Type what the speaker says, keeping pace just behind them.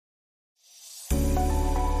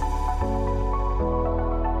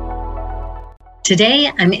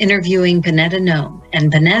Today, I'm interviewing Bineta Ngom,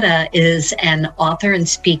 and Bineta is an author and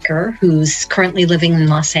speaker who's currently living in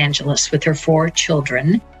Los Angeles with her 4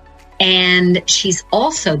 children. And she's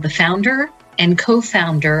also the founder and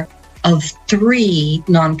co-founder of 3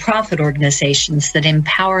 nonprofit organizations that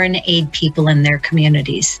empower and aid people in their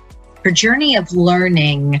communities. Her journey of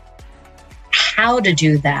learning how to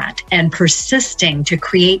do that and persisting to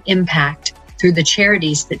create impact through the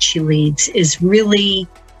charities that she leads is really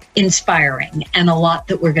inspiring, and a lot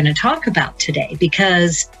that we're going to talk about today,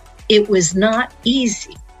 because it was not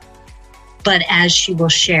easy. But as she will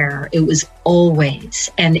share, it was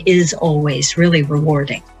always and is always really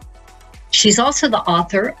rewarding. She's also the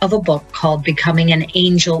author of a book called Becoming an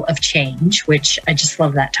Angel of Change, which I just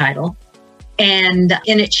love that title. And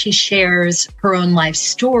in it, she shares her own life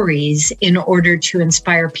stories in order to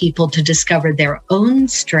inspire people to discover their own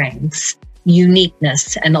strengths,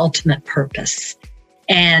 uniqueness, and ultimate purpose.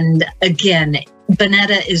 And again,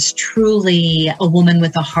 Bineta is truly a woman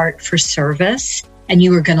with a heart for service, and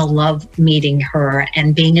you are going to love meeting her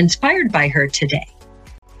and being inspired by her today.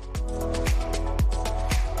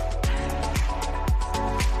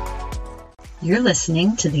 You're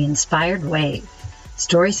listening to The Inspired Wave,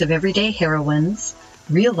 stories of everyday heroines,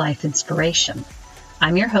 real-life inspiration.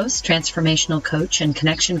 I'm your host, transformational coach and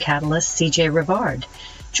connection catalyst, CJ Rivard.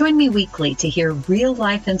 Join me weekly to hear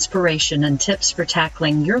real-life inspiration and tips for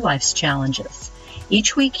tackling your life's challenges.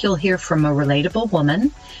 Each week, you'll hear from a relatable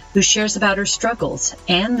woman who shares about her struggles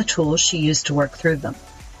and the tools she used to work through them.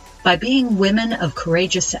 By being women of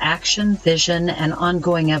courageous action, vision, and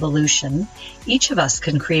ongoing evolution, each of us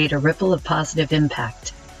can create a ripple of positive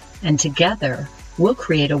impact. And together, we'll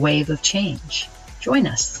create a wave of change. Join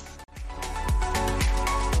us.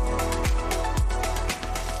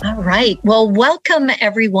 All right. Well, welcome,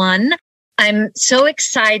 everyone. I'm so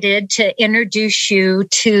excited to introduce you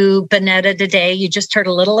to Bineta today. You just heard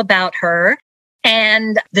a little about her,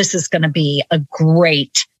 and this is going to be a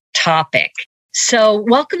great topic. So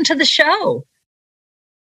welcome to the show.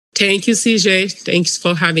 Thank you, CJ. Thanks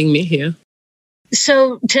for having me here.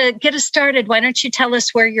 So to get us started, why don't you tell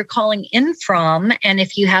us where you're calling in from, and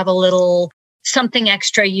if you have a little something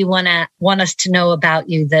extra you want us to know about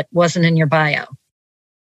you that wasn't in your bio.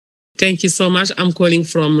 Thank you so much. I'm calling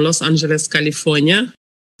from Los Angeles, California.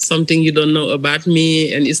 Something you don't know about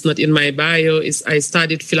me, and it's not in my bio, is I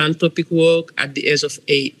started philanthropic work at the age of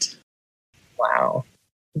 8.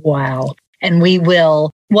 Wow. And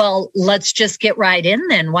let's just get right in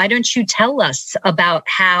then. Why don't you tell us about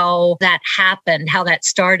how that happened, how that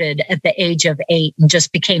started at the age of 8 and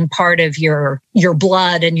just became part of your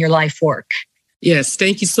blood and your life work? Yes,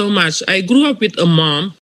 thank you so much. I grew up with a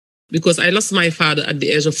mom because I lost my father at the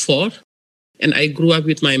age of 4, and I grew up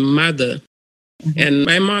with my mother. Mm-hmm. And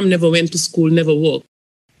my mom never went to school, never worked.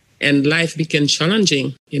 And life became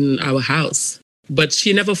challenging in our house. But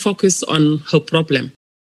she never focused on her problem.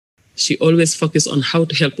 She always focused on how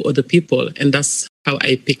to help other people. And that's how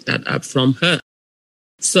I picked that up from her.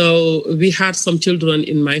 So we had some children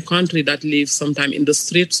in my country that live sometime in the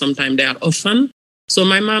street, sometime they are orphan. So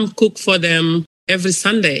my mom cooked for them every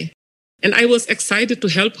Sunday. And I was excited to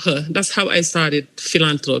help her. That's how I started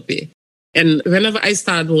philanthropy. And whenever I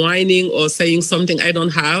start whining or saying something I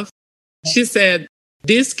don't have, she said,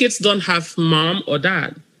 these kids don't have mom or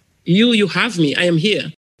dad. You have me. I am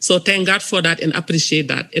here. So thank God for that and appreciate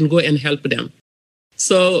that and go and help them.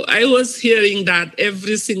 So I was hearing that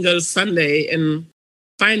every single Sunday, and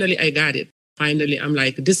finally I got it. Finally, I'm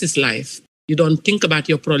like, this is life. You don't think about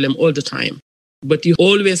your problem all the time, but you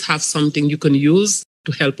always have something you can use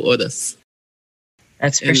to help others.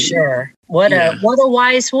 That's for sure. What a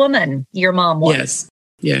wise woman your mom was. Yes.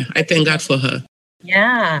 Yeah. I thank God for her.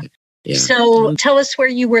 Yeah. So tell us where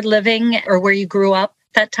you were living or where you grew up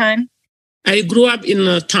that time. I grew up in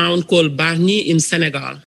a town called Bargny in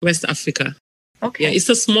Senegal, West Africa. Okay. Yeah, it's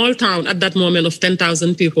a small town at that moment of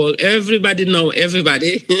 10,000 people. Everybody know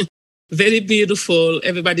everybody. Very beautiful.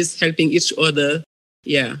 Everybody's helping each other.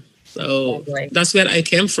 Yeah. So that's where I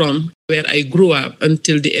came from, where I grew up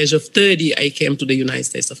until the age of 30. I came to the United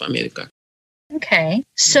States of America. Okay.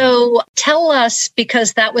 So tell us,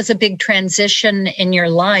 because that was a big transition in your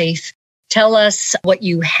life, tell us what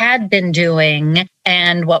you had been doing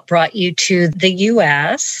and what brought you to the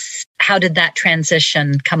U.S. How did that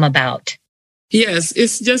transition come about? Yes,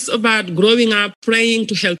 it's just about growing up, praying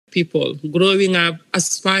to help people, growing up,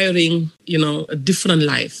 aspiring, a different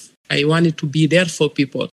life. I wanted to be there for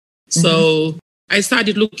people. So I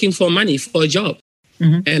started looking for money for a job.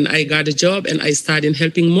 And I got a job and I started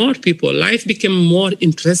helping more people. Life became more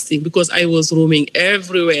interesting because I was roaming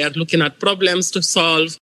everywhere, looking at problems to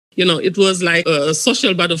solve. It was like a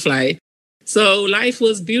social butterfly. So life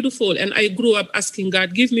was beautiful. And I grew up asking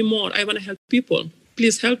God, give me more. I want to help people.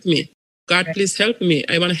 Please help me. God, please help me.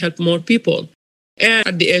 I want to help more people. And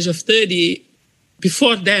at the age of 30,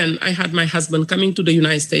 before then, I had my husband coming to the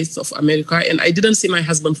United States of America, and I didn't see my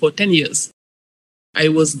husband for 10 years. I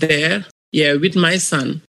was there, with my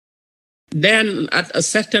son. Then at a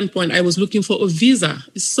certain point, I was looking for a visa.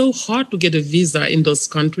 It's so hard to get a visa in those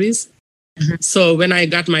countries. So when I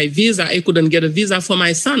got my visa, I couldn't get a visa for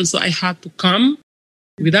my son. So I had to come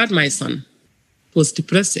without my son. It was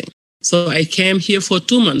depressing. So I came here for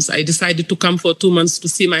 2 months. I decided to come for 2 months to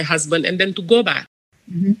see my husband and then to go back.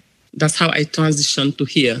 That's how I transitioned to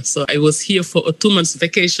here. So I was here for a 2 months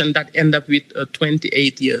vacation that ended up with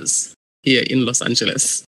 28 years here in Los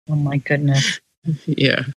Angeles. Oh, my goodness.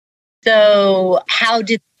 Yeah. So how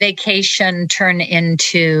did vacation turn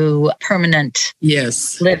into permanent?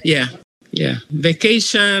 Yes. Living? Yeah.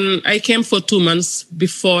 Vacation, I came for 2 months.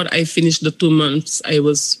 Before I finished the 2 months, I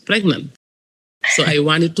was pregnant. So I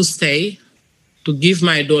wanted to stay to give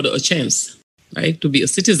my daughter a chance, right, to be a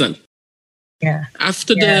citizen. Yeah.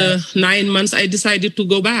 After the 9 months, I decided to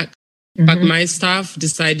go back. Pack my stuff,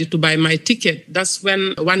 decided to buy my ticket. That's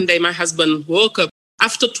when one day my husband woke up.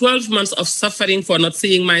 After 12 months of suffering for not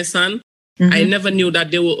seeing my son, I never knew that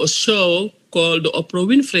there was a show called the Oprah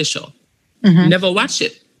Winfrey Show. Never watched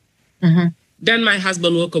it. Then my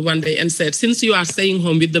husband woke up one day and said, since you are staying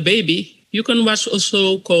home with the baby, you can watch a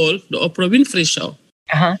show called the Oprah Winfrey Show.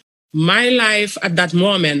 My life at that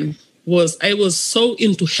moment I was so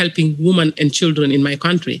into helping women and children in my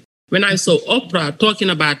country. When I saw Oprah talking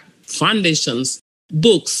about foundations,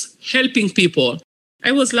 books, helping people,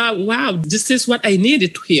 I was like, wow, this is what I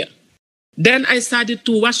needed to hear. Then I started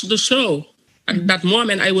to watch the show. At that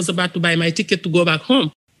moment, I was about to buy my ticket to go back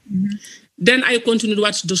home. Then I continued to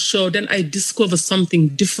watch the show. Then I discovered something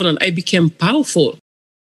different. I became powerful.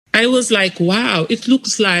 I was like, wow, it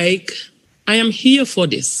looks like I am here for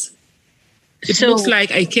this. It looks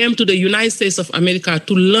like I came to the United States of America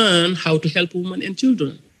to learn how to help women and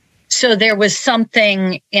children. So there was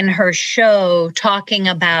something in her show talking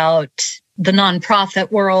about the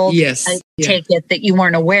nonprofit world. Yes. I take it that you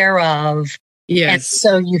weren't aware of. Yes. And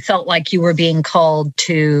so you felt like you were being called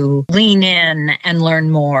to lean in and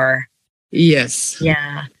learn more. Yes.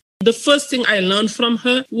 Yeah. The first thing I learned from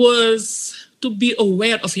her was to be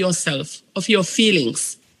aware of yourself, of your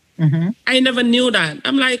feelings. I never knew that.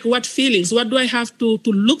 I'm like, what feelings? What do I have to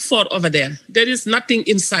look for over there? There is nothing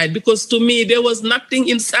inside, because to me, there was nothing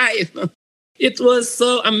inside. It was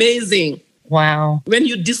so amazing. Wow. When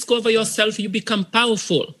you discover yourself, you become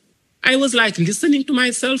powerful. I was like listening to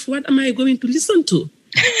myself. What am I going to listen to?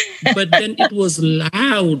 But then it was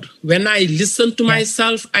loud. When I listened to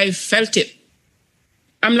myself, I felt it.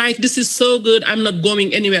 I'm like, this is so good. I'm not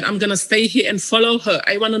going anywhere. I'm going to stay here and follow her.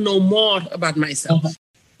 I want to know more about myself.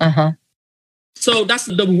 So that's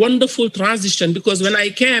the wonderful transition, because when I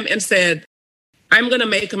came and said, I'm going to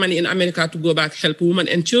make money in America to go back, help women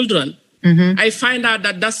and children, I find out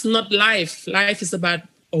that that's not life. Life is about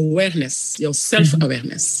awareness, your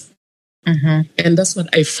self-awareness. And that's what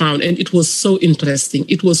I found. And it was so interesting.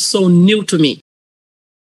 It was so new to me.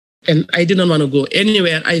 And I didn't want to go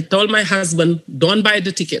anywhere. I told my husband, don't buy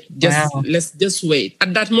the ticket. Let's just wait.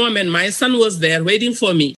 At that moment, my son was there waiting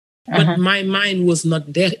for me. But my mind was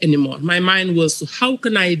not there anymore. My mind was, how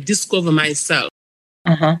can I discover myself?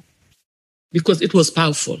 Because it was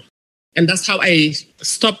powerful. And that's how I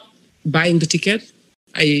stopped buying the ticket.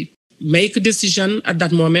 I make a decision at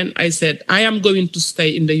that moment. I said, I am going to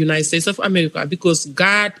stay in the United States of America because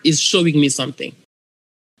God is showing me something.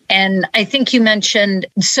 And I think you mentioned,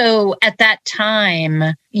 so at that time,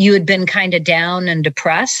 you had been kind of down and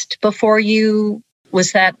depressed before you,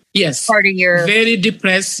 was that part of your... Very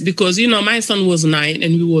depressed because, my son was 9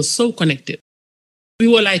 and we were so connected. We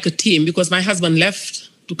were like a team because my husband left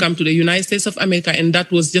to come to the United States of America, and that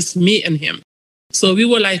was just me and him. So we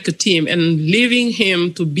were like a team, and leaving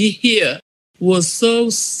him to be here was so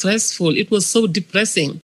stressful. It was so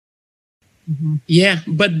depressing. Yeah,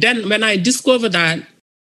 but then when I discovered that,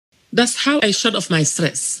 that's how I shut off my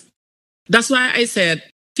stress. That's why I said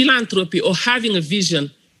philanthropy or having a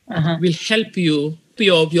vision will help you,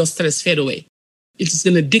 your stress fade away. It's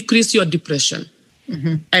going to decrease your depression.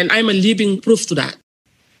 And I'm a living proof to that.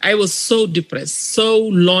 I was so depressed, so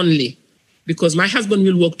lonely, because my husband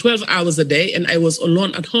will work 12 hours a day and I was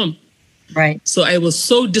alone at home. Right. So I was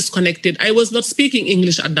so disconnected. I was not speaking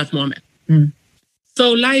English at that moment.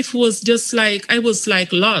 So life was just like, I was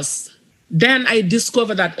like lost. Then I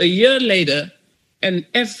discovered that a year later, and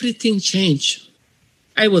everything changed.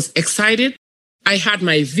 I was excited. I had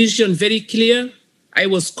my vision very clear. I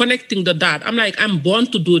was connecting the dot. I'm like, I'm born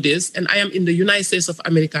to do this, and I am in the United States of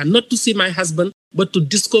America, not to see my husband, but to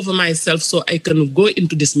discover myself so I can go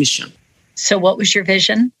into this mission. So what was your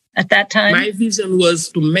vision at that time? My vision was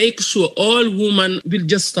to make sure all women will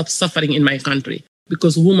just stop suffering in my country,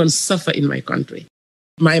 because women suffer in my country.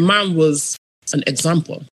 My mom was an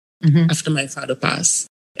example after my father passed,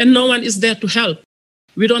 and no one is there to help.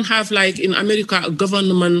 We don't have, like in America, a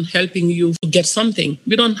government helping you to get something.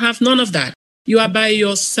 We don't have none of that. You are by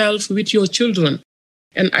yourself with your children.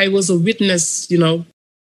 And I was a witness,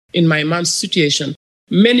 in my mom's situation.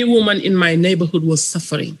 Many women in my neighborhood were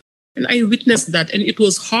suffering. And I witnessed that. And it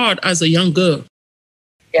was hard as a young girl.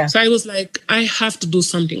 Yeah. So I was like, I have to do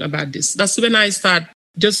something about this. That's when I started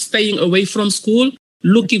just staying away from school,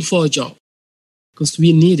 looking for a job. Because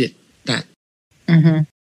we needed that. Mm-hmm.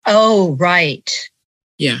 Oh, right.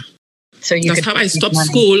 Yeah. So that's how I stopped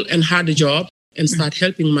school and had a job and start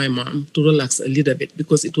helping my mom to relax a little bit,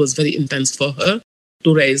 because it was very intense for her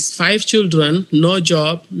to raise 5 children, no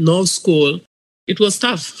job, no school. It was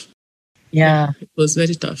tough. Yeah. It was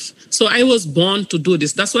very tough. So I was born to do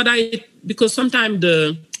this. That's what because sometimes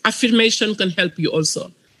the affirmation can help you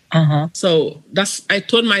also. So I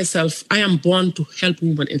told myself, I am born to help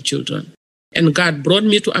women and children. And God brought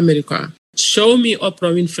me to America, show me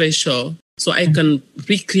Oprah Winfrey show, so I can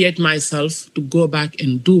recreate myself to go back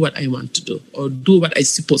and do what I want to do, or do what I'm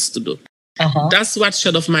supposed to do. That's what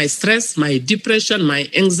shut off my stress, my depression, my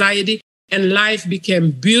anxiety, and life became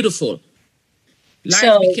beautiful.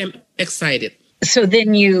 Life became excited. So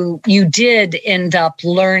then you did end up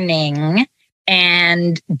learning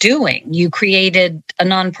and doing. You created a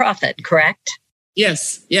nonprofit, correct?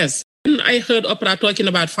 Yes. And I heard Oprah talking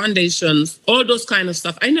about foundations, all those kind of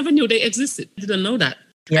stuff. I never knew they existed. I didn't know that.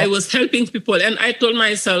 Yeah. I was helping people, and I told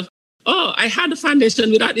myself, I had a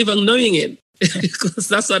foundation without even knowing it, because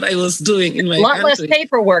that's what I was doing in my country. A lot less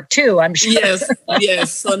paperwork too, I'm sure.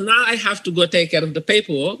 Yes. So now I have to go take care of the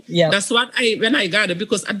paperwork. Yeah. That's what when I got it,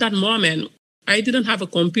 because at that moment, I didn't have a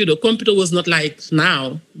computer. Computer was not like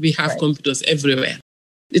now. We have computers everywhere.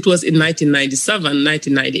 It was in 1997,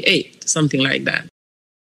 1998, something like that.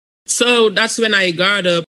 So that's when I got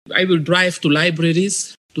up. I will drive to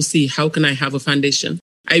libraries to see how can I have a foundation.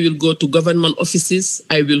 I will go to government offices.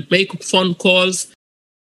 I will make phone calls.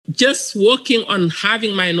 Just working on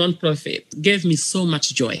having my nonprofit gave me so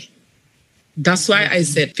much joy. That's why I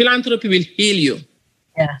said philanthropy will heal you.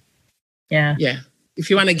 Yeah. If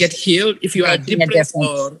you want to get healed, if you are depressed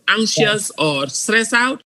or anxious or stressed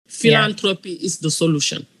out, philanthropy is the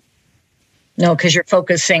solution. No, because you're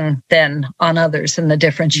focusing then on others and the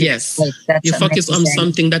difference. Yes. You focus on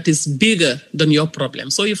something that is bigger than your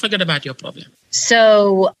problem. So you forget about your problem.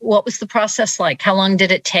 So what was the process like? How long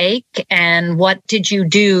did it take? And what did you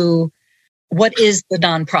do? What is the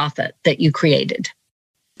nonprofit that you created?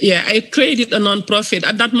 Yeah, I created a nonprofit.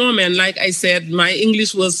 At that moment, like I said, my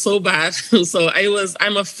English was so bad. So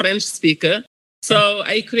I'm a French speaker. So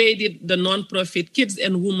I created the nonprofit Kids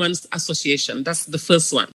and Women's Association. That's the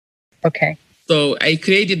first one. Okay. So I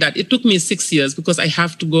created that. It took me 6 years because I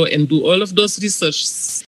have to go and do all of those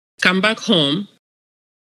research, come back home,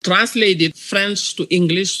 translate it French to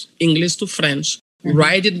English, English to French,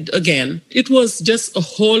 write it again. It was just a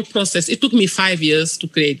whole process. It took me 5 years to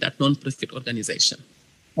create that nonprofit organization.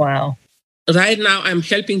 Wow. Right now, I'm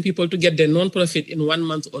helping people to get their nonprofit in 1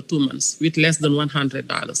 month or 2 months with less than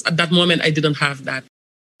 $100. At that moment, I didn't have that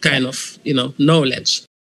kind of, knowledge.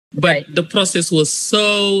 But the process was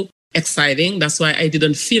so exciting. That's why I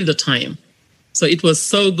didn't feel the time. So it was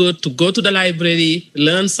so good to go to the library,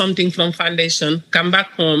 learn something from foundation, come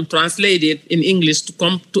back home, translate it in English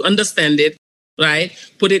to understand it, right?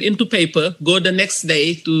 Put it into paper, go the next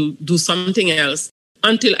day to do something else.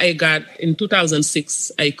 Until I got, in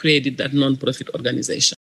 2006, I created that nonprofit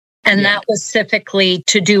organization. And that was specifically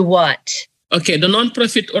to do what? Okay, the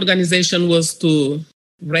nonprofit organization was to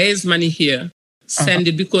raise money here, send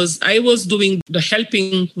it, because I was doing the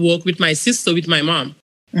helping work with my sister, with my mom.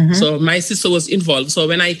 So my sister was involved. So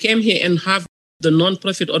when I came here and have the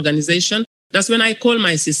nonprofit organization, that's when I called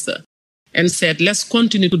my sister and said, let's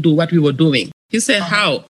continue to do what we were doing. He said,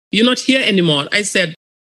 how? You're not here anymore. I said,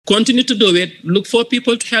 continue to do it. Look for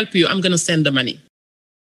people to help you. I'm going to send the money.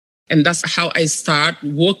 And that's how I start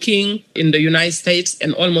working in the United States.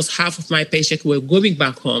 And almost half of my paycheck were going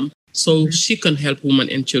back home so she can help women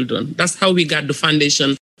and children. That's how we got the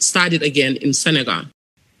foundation started again in Senegal.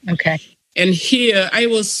 Okay. And here I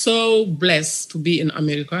was so blessed to be in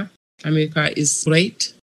America. America is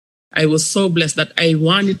great. I was so blessed that I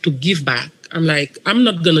wanted to give back. I'm like, I'm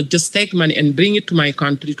not going to just take money and bring it to my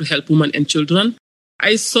country to help women and children.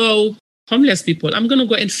 I saw homeless people. I'm going to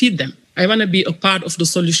go and feed them. I want to be a part of the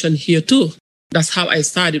solution here too. That's how I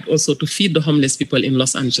started also to feed the homeless people in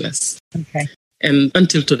Los Angeles. Okay. And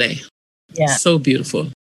until today. Yeah. So beautiful.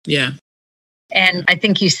 Yeah. And I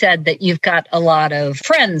think you said that you've got a lot of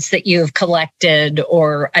friends that you've collected,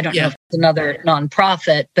 or I don't know if it's another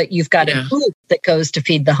nonprofit, but you've got a group that goes to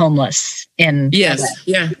feed the homeless in Yes, LA.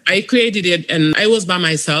 yeah. I created it and I was by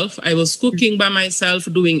myself. I was cooking by myself,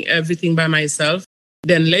 doing everything by myself.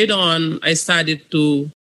 Then later on, I started to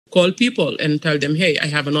call people and tell them, hey, I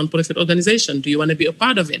have a nonprofit organization. Do you want to be a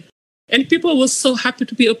part of it? And people were so happy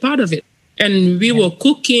to be a part of it. And we were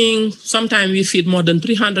cooking. Sometimes we feed more than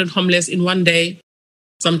 300 homeless in one day.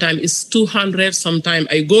 Sometimes it's 200. Sometimes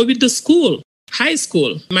I go with the school, high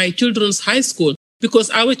school, my children's high school, because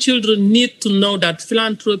our children need to know that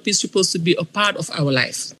philanthropy is supposed to be a part of our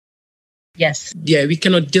life. Yes. Yeah, we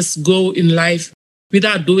cannot just go in life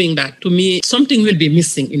without doing that. To me, something will be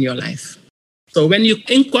missing in your life. So when you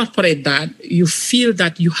incorporate that, you feel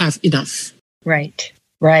that you have enough. Right.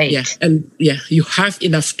 Right. Yeah. And you have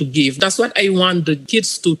enough to give. That's what I want the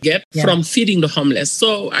kids to get from feeding the homeless.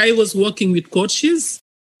 So I was working with coaches.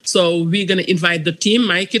 So we're going to invite the team.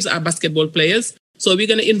 My kids are basketball players. So we're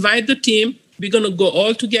going to invite the team. We're going to go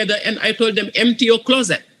all together. And I told them, empty your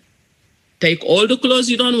closet. Take all the clothes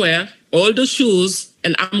you don't wear, all the shoes,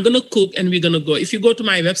 and I'm going to cook and we're going to go. If you go to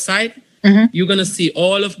my website, you're going to see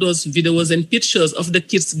all of those videos and pictures of the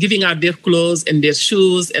kids giving out their clothes and their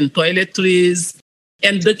shoes and toiletries.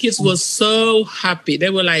 And the kids were so happy. They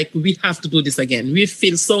were like, we have to do this again. We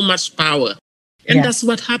feel so much power. And that's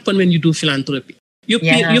what happens when you do philanthropy.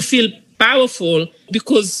 You feel powerful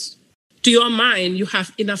because to your mind, you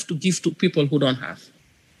have enough to give to people who don't have.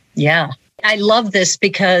 Yeah. I love this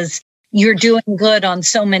because you're doing good on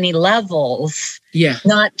so many levels. Yeah.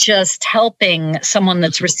 Not just helping someone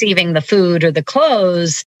that's receiving the food or the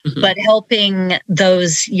clothes, but helping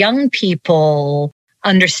those young people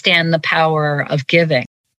understand the power of giving.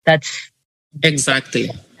 That's exactly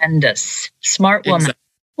tremendous. Smart woman.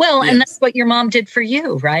 Well, and that's what your mom did for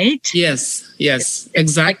you, right? Yes,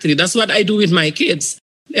 exactly. That's what I do with my kids.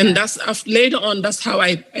 And that's later on, that's how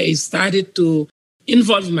I started to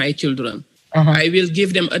involve my children. I will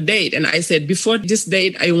give them a date. And I said, before this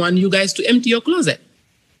date, I want you guys to empty your closet.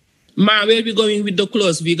 Ma, where are we going with the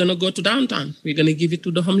clothes? We're going to go to downtown. We're going to give it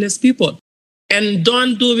to the homeless people. And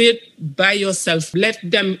don't do it by yourself. Let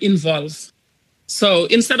them involve. So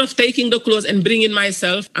instead of taking the clothes and bringing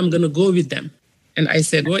myself, I'm going to go with them. And I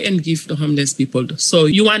said, go and give the homeless people. So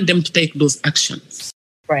you want them to take those actions.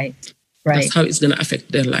 Right. That's how it's going to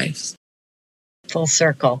affect their lives. Full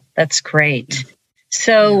circle. That's great.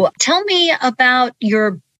 So tell me about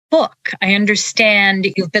your book. I understand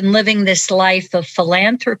you've been living this life of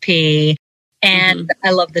philanthropy, and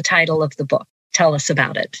I love the title of the book. Tell us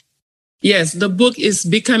about it. Yes, the book is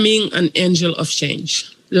Becoming an Angel of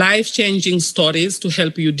Change. Life-changing stories to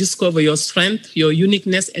help you discover your strength, your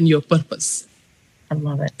uniqueness, and your purpose. I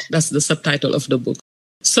love it. That's the subtitle of the book.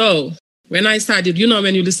 So when I started,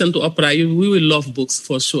 when you listen to opera, we will love books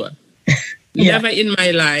for sure. Never in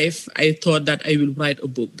my life, I thought that I will write a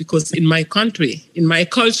book because in my country, in my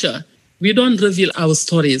culture, we don't reveal our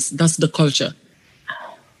stories. That's the culture.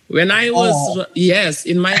 When I was,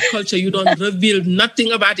 in my culture, you don't reveal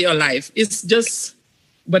nothing about your life. It's just,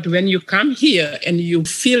 but when you come here and you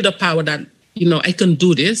feel the power that, I can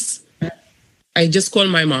do this, I just called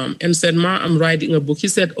my mom and said, Ma, I'm writing a book. He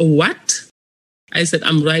said, oh, what? I said,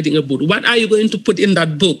 I'm writing a book. What are you going to put in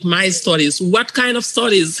that book? My stories. What kind of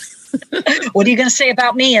stories? What are you going to say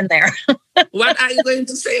about me in there? What are you going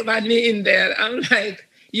to say about me in there? I'm like,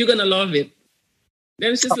 you're going to love it.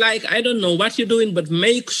 Then she's like, I don't know what you're doing, but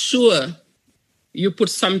make sure you put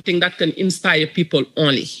something that can inspire people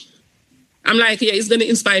only. I'm like, it's going to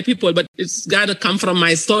inspire people, but it's got to come from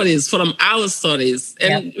my stories, from our stories.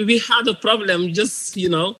 And we had a problem just,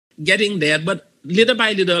 getting there. But little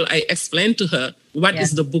by little, I explained to her what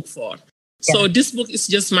is the book for. So this book is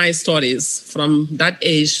just my stories from that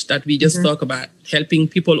age that we just talk about, helping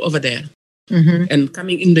people over there. And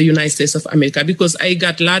coming in the United States of America, because I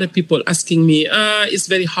got a lot of people asking me, it's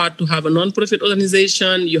very hard to have a nonprofit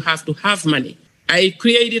organization. You have to have money. I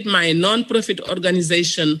created my nonprofit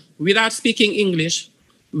organization without speaking English,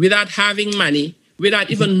 without having money, without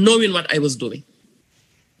even knowing what I was doing.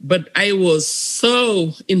 But I was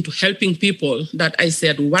so into helping people that I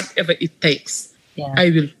said, whatever it takes, I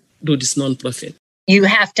will do this nonprofit. You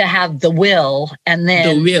have to have the will, and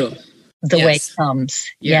then the way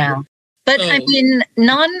comes. But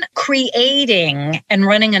non-creating and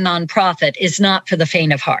running a nonprofit is not for the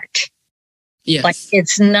faint of heart. Yes. Like,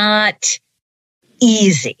 it's not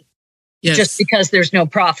easy. just because there's no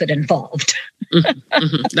profit involved.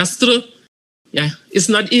 That's true. Yeah, it's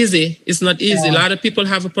not easy. It's not easy. A lot of people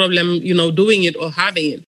have a problem, doing it or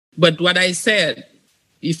having it. But what I said,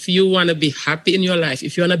 if you want to be happy in your life,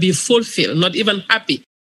 if you want to be fulfilled, not even happy,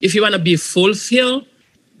 if you want to be fulfilled,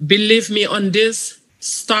 believe me on this,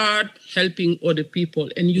 start helping other people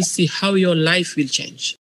and you see how your life will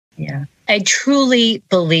change. Yeah. I truly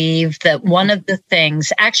believe that one of the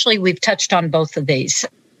things, actually, we've touched on both of these.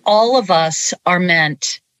 All of us are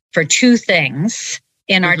meant for two things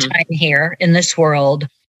in our time here in this world.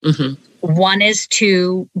 One is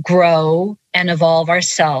to grow and evolve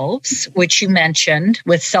ourselves, which you mentioned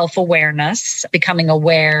with self-awareness, becoming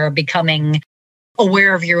aware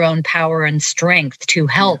of your own power and strength to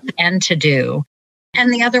help and to do.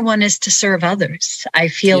 And the other one is to serve others. I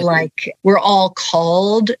feel like we're all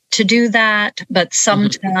called to do that, but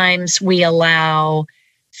sometimes we allow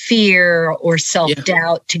fear or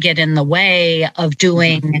self-doubt to get in the way of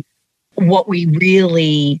doing what we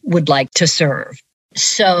really would like to serve.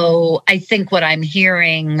 So I think what I'm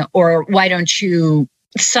hearing, or why don't you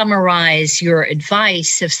summarize your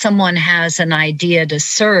advice if someone has an idea to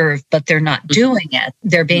serve, but they're not doing it,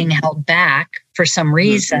 they're being held back for some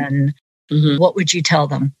reason, what would you tell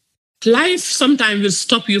them? Life sometimes will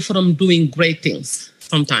stop you from doing great things.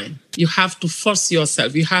 Sometimes you have to force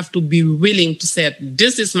yourself. You have to be willing to say,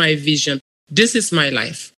 this is my vision. This is my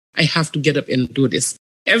life. I have to get up and do this.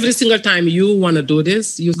 Every single time you want to do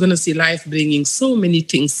this, you're going to see life bringing so many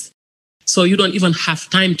things. So you don't even have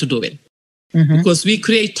time to do it. Because we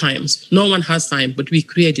create times. No one has time, but we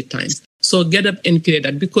created times. So get up and create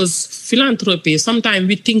that. Because philanthropy, sometimes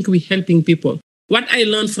we think we're helping people. What I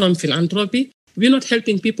learned from philanthropy, we're not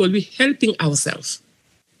helping people, we're helping ourselves.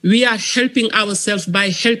 We are helping ourselves by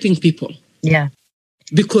helping people. Yeah.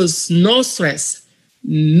 Because no stress,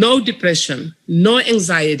 no depression, no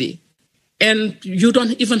anxiety, and you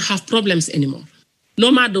don't even have problems anymore.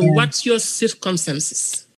 No matter what your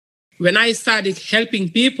circumstances. When I started helping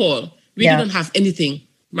people, we didn't have anything.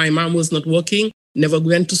 My mom was not working, never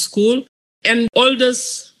went to school, and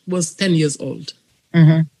oldest was 10 years old.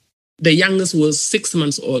 The youngest was 6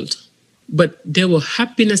 months old. But there was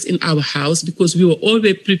happiness in our house because we were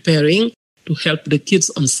always preparing to help the kids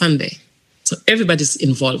on Sunday. So everybody's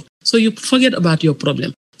involved. So you forget about your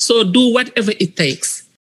problem. So do whatever it takes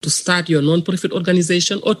to start your non-profit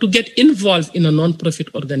organization or to get involved in a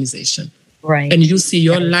non-profit organization. Right. And you see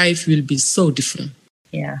your life will be so different.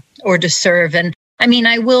 Yeah. Or to serve. And I mean,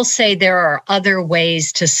 I will say there are other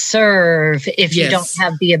ways to serve if you don't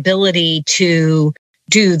have the ability to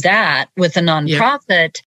do that with a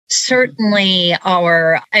nonprofit. Certainly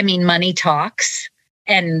money talks.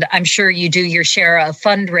 And I'm sure you do your share of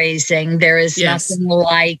fundraising. There is nothing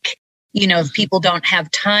like, if people don't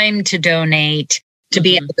have time to donate, to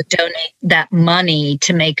be able to donate that money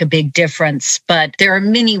to make a big difference. But there are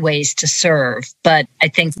many ways to serve. But I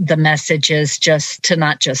think the message is just to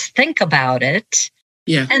not just think about it.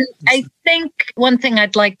 Yeah. And I think one thing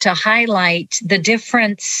I'd like to highlight,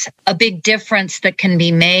 a big difference that can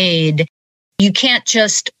be made. You can't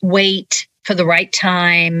just wait for the right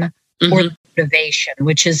time or motivation,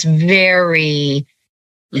 which is very,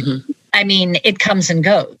 it comes and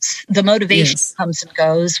goes. The motivation comes and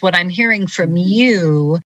goes. What I'm hearing from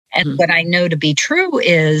you and what I know to be true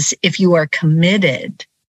is if you are committed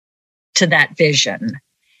to that vision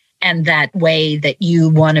and that way that you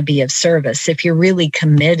want to be of service, if you're really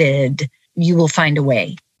committed, you will find a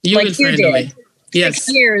way. You will find a way. Yes.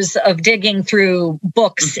 6 years of digging through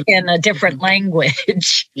books in a different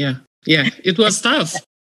language. Yeah. It was tough.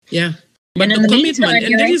 Yeah. But the commitment,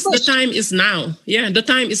 and the time is now. Yeah, the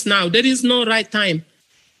time is now. There is no right time.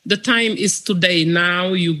 The time is today.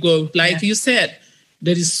 Now you go. Like you said,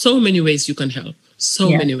 there is so many ways you can help. So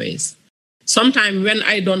many ways. Sometimes when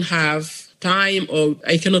I don't have time or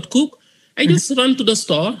I cannot cook, I just run to the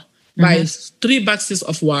store, buy 3 boxes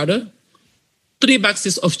of water, 3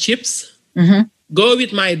 boxes of chips, go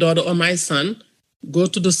with my daughter or my son, go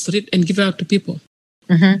to the street and give it out to people.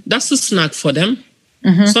 That's a snack for them.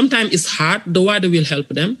 Sometimes it's hard. The water will help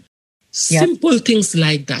them. Simple things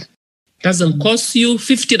like that. Doesn't cost you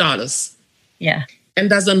 $50. Yeah. And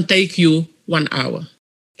doesn't take you 1 hour.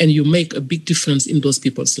 And you make a big difference in those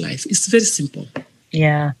people's life. It's very simple.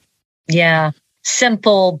 Yeah. Yeah.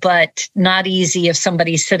 Simple, but not easy if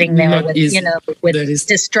somebody's sitting there with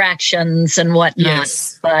distractions and whatnot.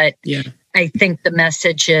 Yes. But I think the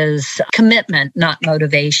message is commitment, not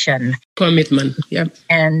motivation. Commitment,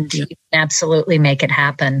 And you can absolutely make it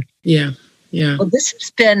happen. Yeah. Well, this has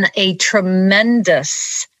been a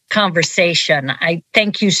tremendous conversation. I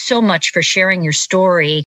thank you so much for sharing your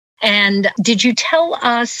story And did you tell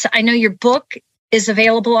us, I know your book is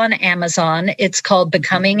available on Amazon. It's called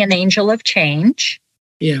Becoming an Angel of Change.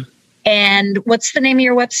 Yeah. And what's the name of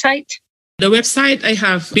your website? The website I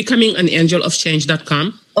have,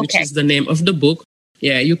 becomingangelofchange.com, which is the name of the book.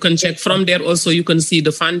 Yeah, you can check from there. Also, you can see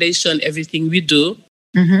the foundation, everything we do.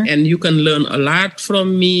 And you can learn a lot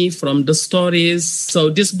from me, from the stories. So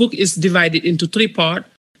this book is divided into 3 parts.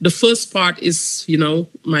 The first part is,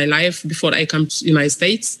 my life before I come to the United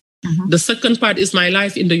States. The second part is my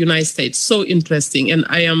life in the United States. So interesting. And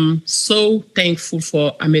I am so thankful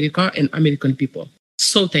for America and American people.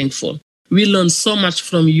 So thankful. We learn so much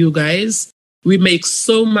from you guys. We make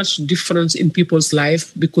so much difference in people's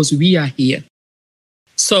life because we are here.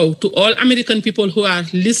 So to all American people who are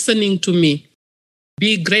listening to me,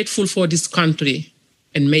 be grateful for this country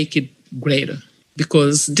and make it greater,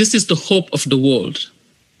 because this is the hope of the world.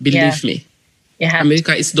 Believe me.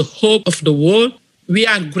 America is the hope of the world. We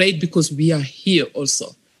are great because we are here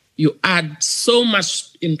also. You add so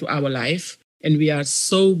much into our life, and we are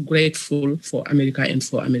so grateful for America and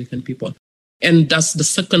for American people. And that's the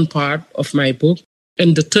second part of my book.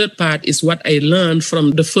 And the third part is what I learned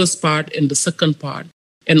from the first part and the second part,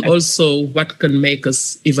 and also what can make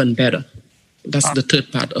us even better. That's the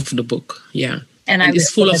third part of the book. Yeah. And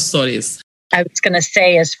it's full of stories. I was going to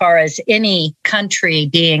say, as far as any country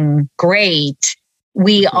being great,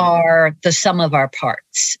 we are the sum of our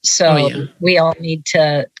parts. So we all need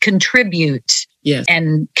to contribute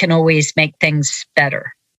and can always make things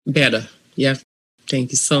better. Better. Yeah.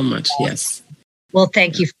 Thank you so much. Yes. Well,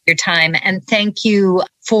 thank you for your time. And thank you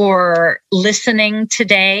for listening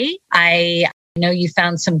today. I know you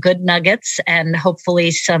found some good nuggets and hopefully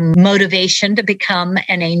some motivation to become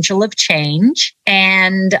an angel of change.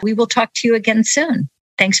 And we will talk to you again soon.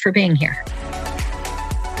 Thanks for being here.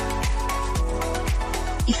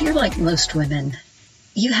 If you're like most women,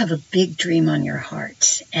 you have a big dream on your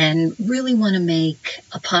heart and really want to make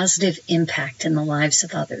a positive impact in the lives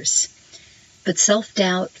of others. But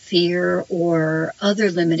self-doubt, fear, or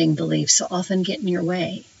other limiting beliefs often get in your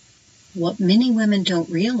way. What many women don't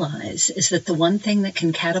realize is that the one thing that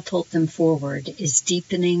can catapult them forward is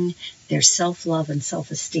deepening their self-love and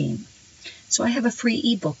self-esteem. So I have a free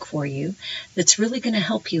ebook for you that's really going to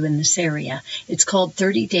help you in this area. It's called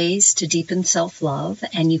 30 Days to Deepen Self-Love,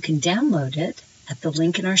 and you can download it at the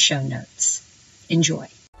link in our show notes. Enjoy.